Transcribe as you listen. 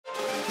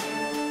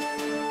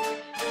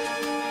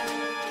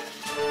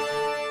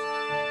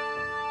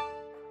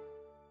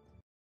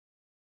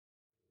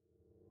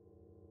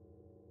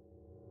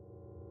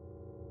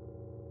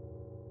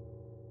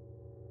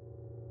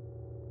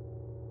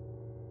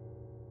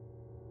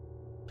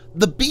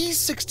The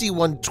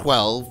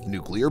B61-12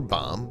 nuclear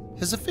bomb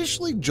has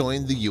officially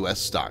joined the U.S.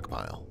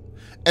 stockpile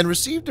and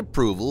received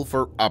approval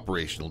for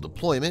operational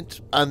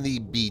deployment on the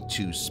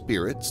B-2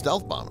 Spirit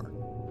stealth bomber.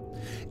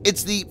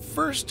 It's the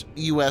first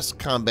U.S.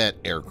 combat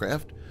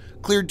aircraft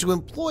cleared to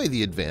employ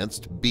the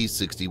advanced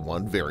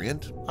B-61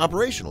 variant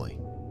operationally.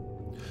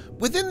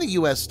 Within the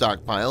U.S.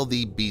 stockpile,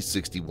 the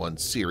B-61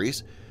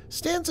 series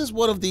stands as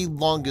one of the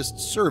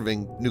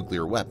longest-serving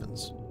nuclear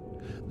weapons.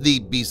 The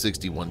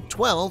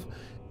B61-12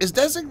 is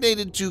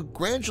designated to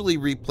gradually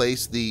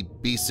replace the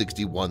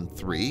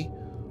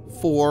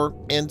B61-3,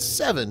 4, and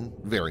 7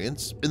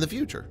 variants in the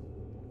future.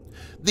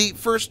 The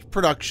first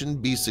production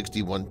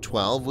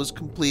B61-12 was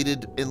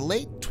completed in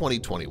late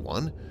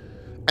 2021,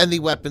 and the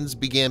weapons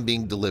began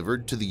being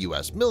delivered to the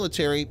U.S.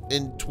 military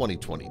in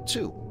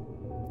 2022.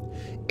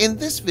 In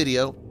this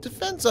video,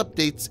 Defense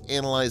Updates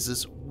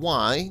analyzes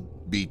why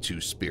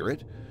B-2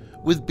 Spirit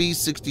with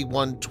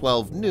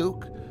B61-12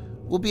 nuke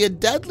will be a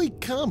deadly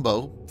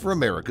combo for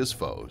America's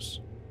foes.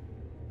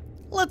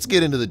 Let's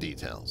get into the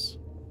details.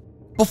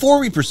 Before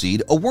we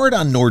proceed, a word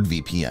on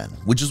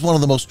NordVPN, which is one of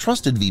the most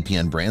trusted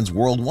VPN brands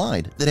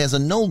worldwide that has a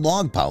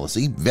no-log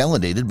policy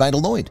validated by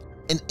Deloitte,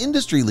 an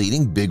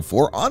industry-leading Big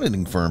Four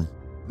auditing firm.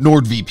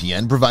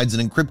 NordVPN provides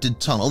an encrypted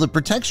tunnel that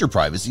protects your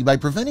privacy by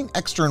preventing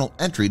external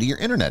entry to your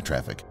internet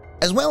traffic,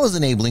 as well as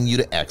enabling you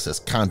to access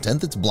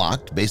content that's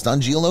blocked based on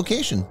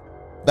geolocation.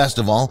 Best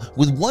of all,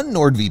 with one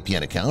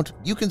NordVPN account,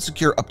 you can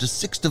secure up to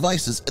 6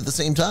 devices at the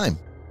same time.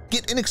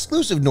 Get an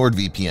exclusive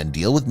NordVPN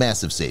deal with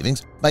massive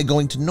savings by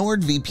going to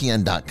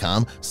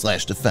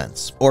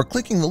nordvpn.com/defense or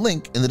clicking the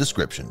link in the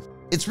description.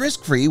 It's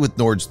risk-free with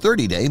Nord's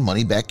 30-day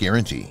money-back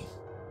guarantee.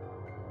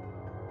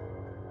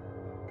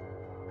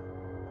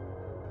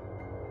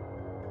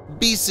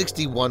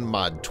 B61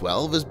 Mod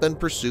 12 has been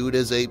pursued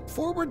as a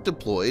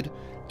forward-deployed,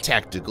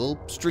 tactical,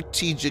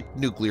 strategic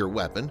nuclear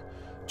weapon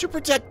to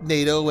protect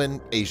NATO and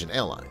Asian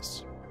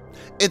allies.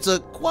 It's a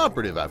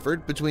cooperative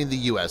effort between the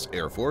U.S.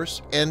 Air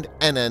Force and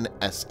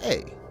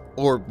NNSA,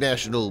 or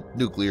National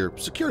Nuclear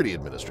Security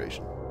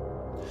Administration.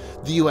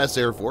 The U.S.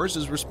 Air Force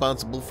is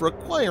responsible for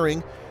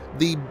acquiring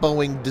the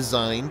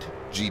Boeing-designed,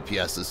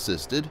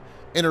 GPS-assisted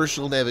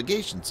Inertial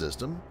Navigation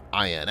System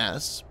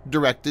 (INS)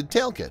 directed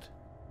tail kit.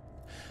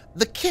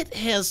 The kit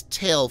has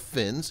tail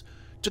fins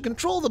to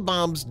control the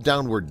bomb's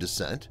downward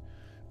descent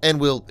and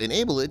will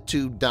enable it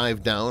to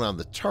dive down on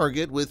the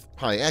target with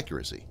high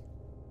accuracy.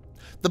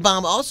 The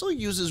bomb also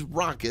uses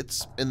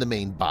rockets in the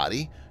main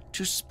body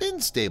to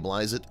spin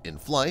stabilize it in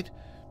flight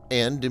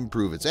and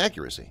improve its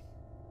accuracy.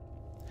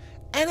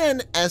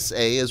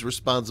 NNSA is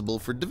responsible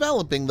for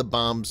developing the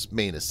bomb's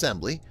main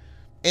assembly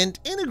and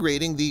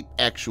integrating the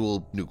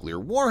actual nuclear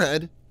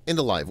warhead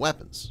into live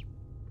weapons.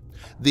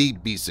 The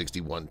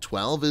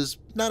B61-12 is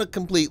not a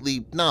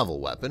completely novel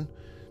weapon.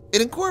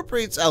 It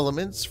incorporates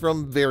elements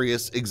from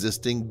various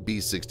existing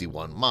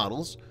B61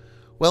 models,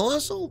 while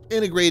also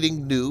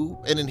integrating new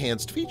and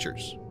enhanced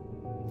features.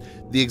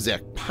 The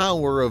exact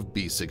power of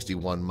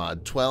B61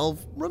 Mod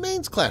 12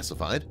 remains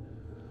classified.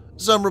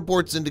 Some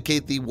reports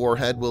indicate the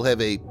warhead will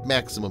have a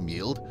maximum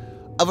yield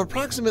of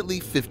approximately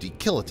 50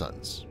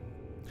 kilotons.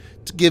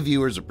 To give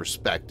viewers a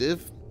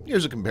perspective,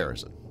 here's a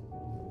comparison.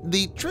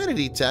 The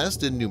Trinity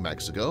test in New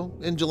Mexico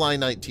in July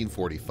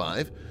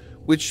 1945,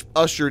 which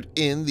ushered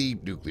in the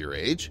nuclear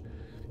age,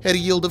 had a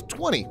yield of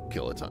 20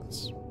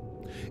 kilotons.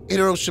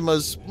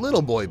 Hiroshima's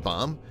Little Boy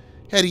bomb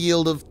had a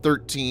yield of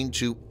 13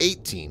 to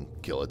 18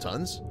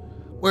 kilotons,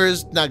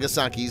 whereas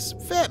Nagasaki's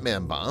Fat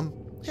Man bomb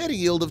had a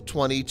yield of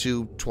 20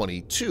 to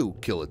 22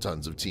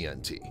 kilotons of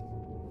TNT.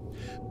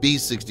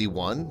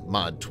 B61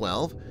 Mod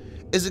 12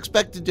 is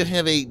expected to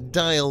have a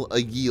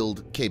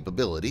dial-a-yield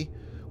capability,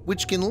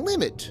 which can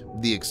limit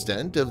the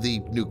extent of the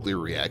nuclear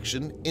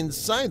reaction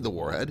inside the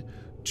warhead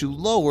to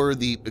lower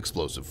the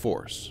explosive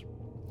force.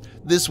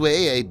 This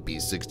way, a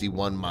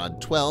B61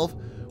 Mod 12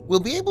 will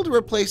be able to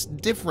replace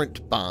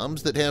different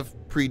bombs that have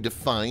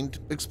predefined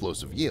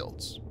explosive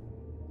yields.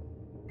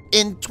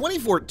 In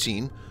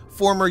 2014,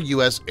 former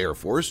U.S. Air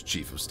Force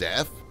Chief of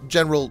Staff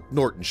General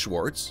Norton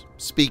Schwartz,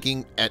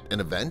 speaking at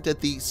an event at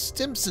the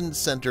Stimson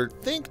Center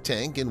think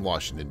tank in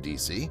Washington,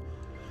 D.C.,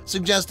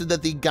 suggested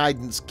that the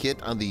guidance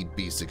kit on the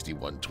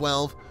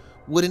B61-12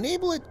 would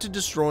enable it to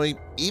destroy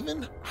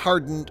even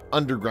hardened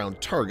underground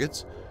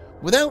targets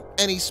without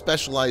any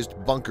specialized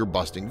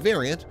bunker-busting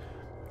variant,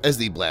 as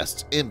the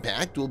blast's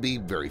impact will be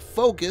very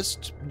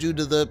focused due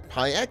to the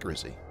high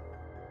accuracy.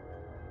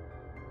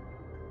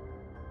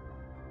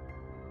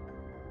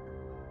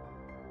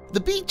 The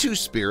B-2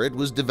 Spirit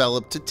was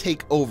developed to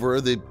take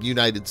over the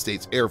United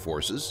States Air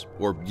Force's,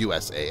 or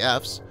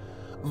USAF's,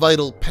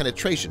 vital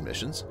penetration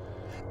missions,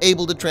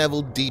 able to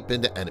travel deep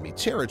into enemy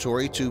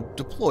territory to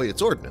deploy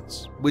its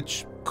ordnance,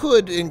 which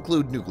could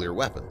include nuclear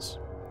weapons.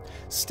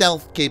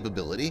 Stealth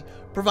capability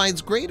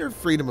provides greater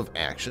freedom of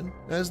action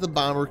as the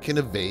bomber can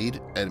evade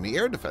enemy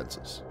air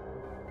defenses.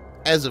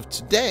 As of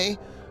today,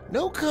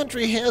 no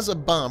country has a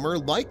bomber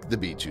like the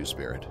B-2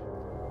 Spirit.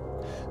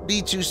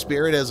 B-2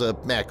 Spirit has a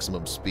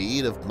maximum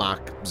speed of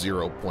Mach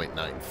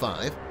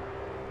 0.95.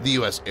 The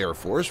U.S. Air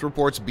Force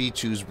reports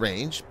B-2's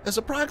range as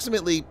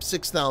approximately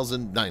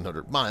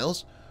 6,900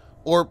 miles,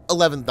 or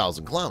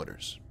 11,000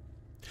 kilometers.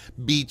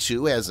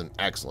 B-2 has an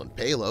excellent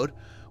payload,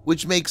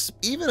 which makes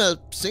even a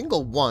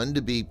single one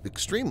to be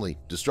extremely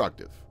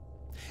destructive.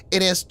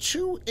 It has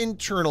 2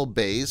 internal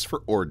bays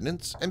for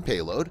ordnance and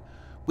payload,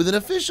 with an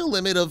official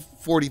limit of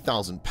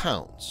 40,000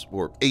 pounds,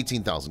 or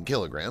 18,000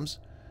 kilograms,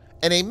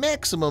 and a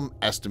maximum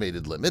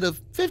estimated limit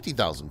of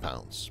 50,000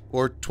 pounds,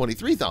 or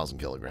 23,000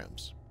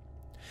 kilograms.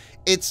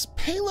 Its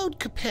payload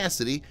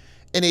capacity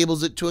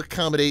enables it to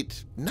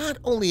accommodate not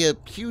only a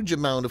huge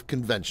amount of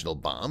conventional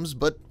bombs,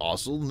 but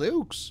also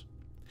nukes.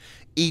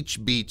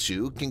 Each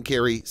B-2 can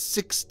carry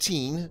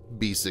 16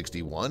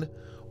 B61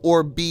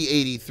 or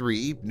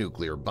B83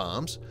 nuclear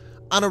bombs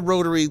on a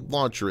rotary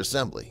launcher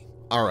assembly,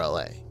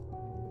 RLA.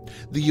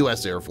 The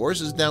U.S. Air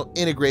Force is now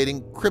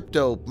integrating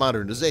crypto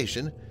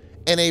modernization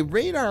and a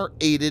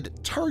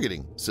radar-aided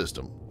targeting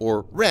system,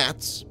 or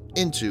RATS,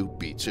 into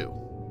B-2.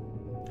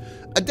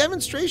 A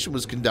demonstration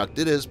was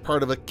conducted as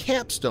part of a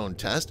capstone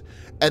test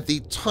at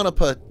the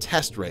Tonopah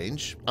Test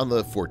Range on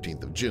the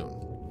 14th of June.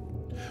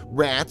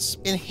 RATS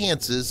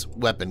enhances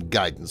weapon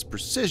guidance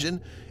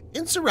precision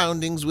in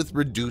surroundings with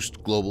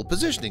reduced global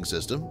positioning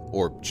system,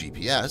 or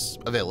GPS,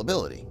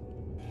 availability.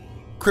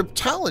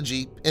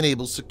 Cryptology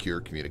enables secure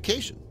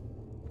communication.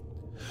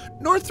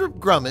 Northrop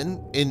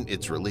Grumman, in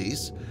its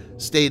release,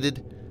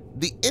 stated,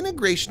 "The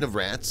integration of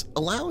RATS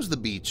allows the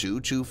B-2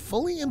 to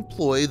fully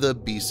employ the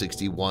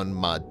B61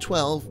 Mod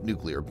 12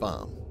 nuclear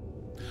bomb.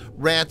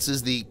 RATS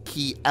is the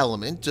key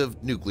element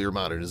of nuclear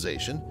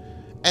modernization,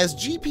 as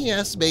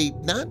GPS may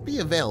not be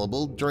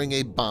available during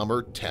a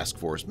bomber task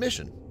force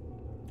mission.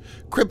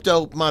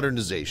 Crypto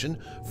modernization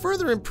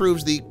further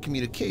improves the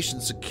communication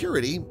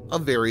security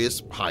of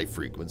various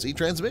high-frequency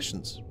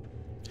transmissions.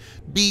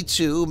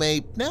 B-2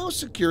 may now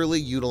securely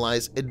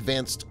utilize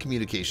advanced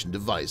communication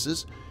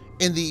devices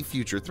in the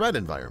future threat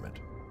environment."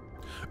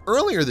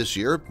 Earlier this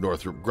year,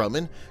 Northrop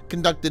Grumman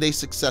conducted a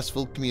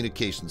successful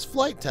communications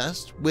flight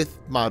test with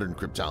modern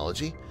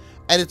cryptology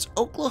at its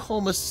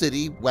Oklahoma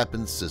City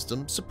Weapons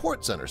System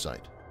Support Center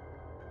site.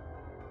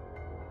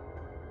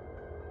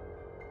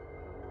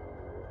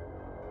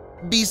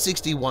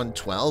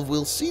 B61-12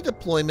 will see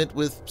deployment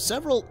with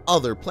several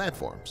other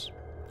platforms.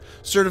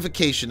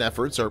 Certification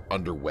efforts are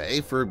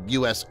underway for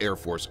U.S. Air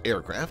Force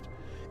aircraft,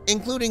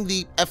 including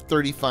the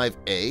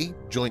F-35A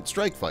Joint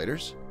Strike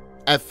Fighters,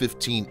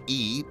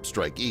 F-15E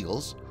Strike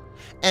Eagles,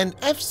 and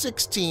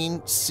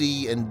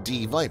F-16C and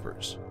D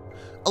Vipers,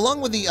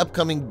 along with the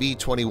upcoming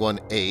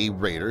B-21A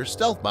Raider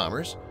stealth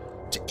bombers,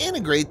 to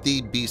integrate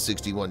the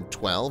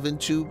B61-12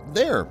 into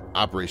their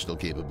operational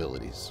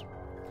capabilities.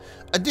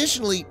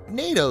 Additionally,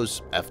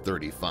 NATO's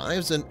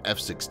F-35s and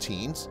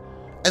F-16s,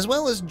 as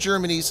well as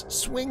Germany's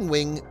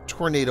swing-wing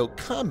Tornado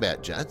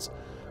combat jets,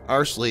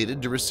 are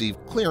slated to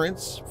receive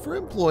clearance for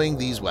employing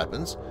these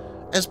weapons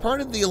as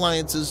part of the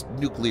alliance's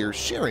nuclear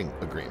sharing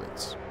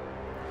agreements.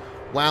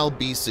 While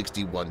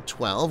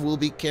B61-12 will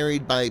be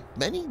carried by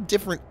many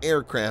different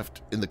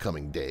aircraft in the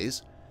coming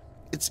days,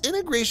 its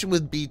integration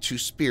with B-2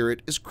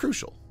 Spirit is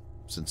crucial,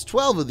 since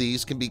 12 of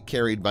these can be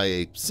carried by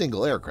a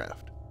single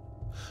aircraft.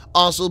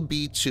 Also,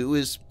 B-2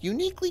 is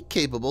uniquely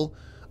capable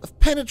of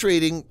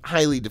penetrating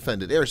highly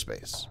defended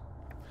airspace.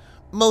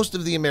 Most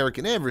of the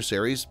American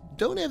adversaries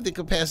don't have the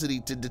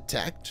capacity to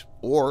detect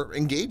or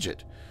engage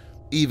it.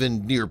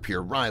 Even near-peer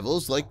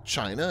rivals like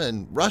China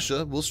and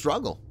Russia will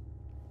struggle.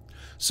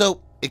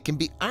 So it can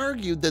be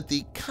argued that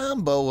the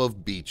combo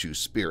of B-2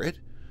 Spirit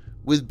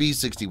with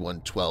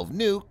B61-12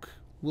 nuke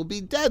will be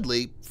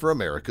deadly for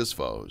America's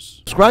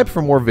foes. Subscribe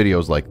for more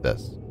videos like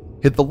this.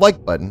 Hit the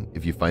like button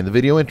if you find the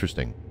video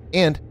interesting,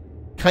 and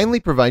kindly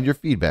provide your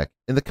feedback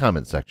in the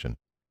comment section.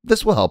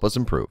 This will help us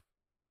improve.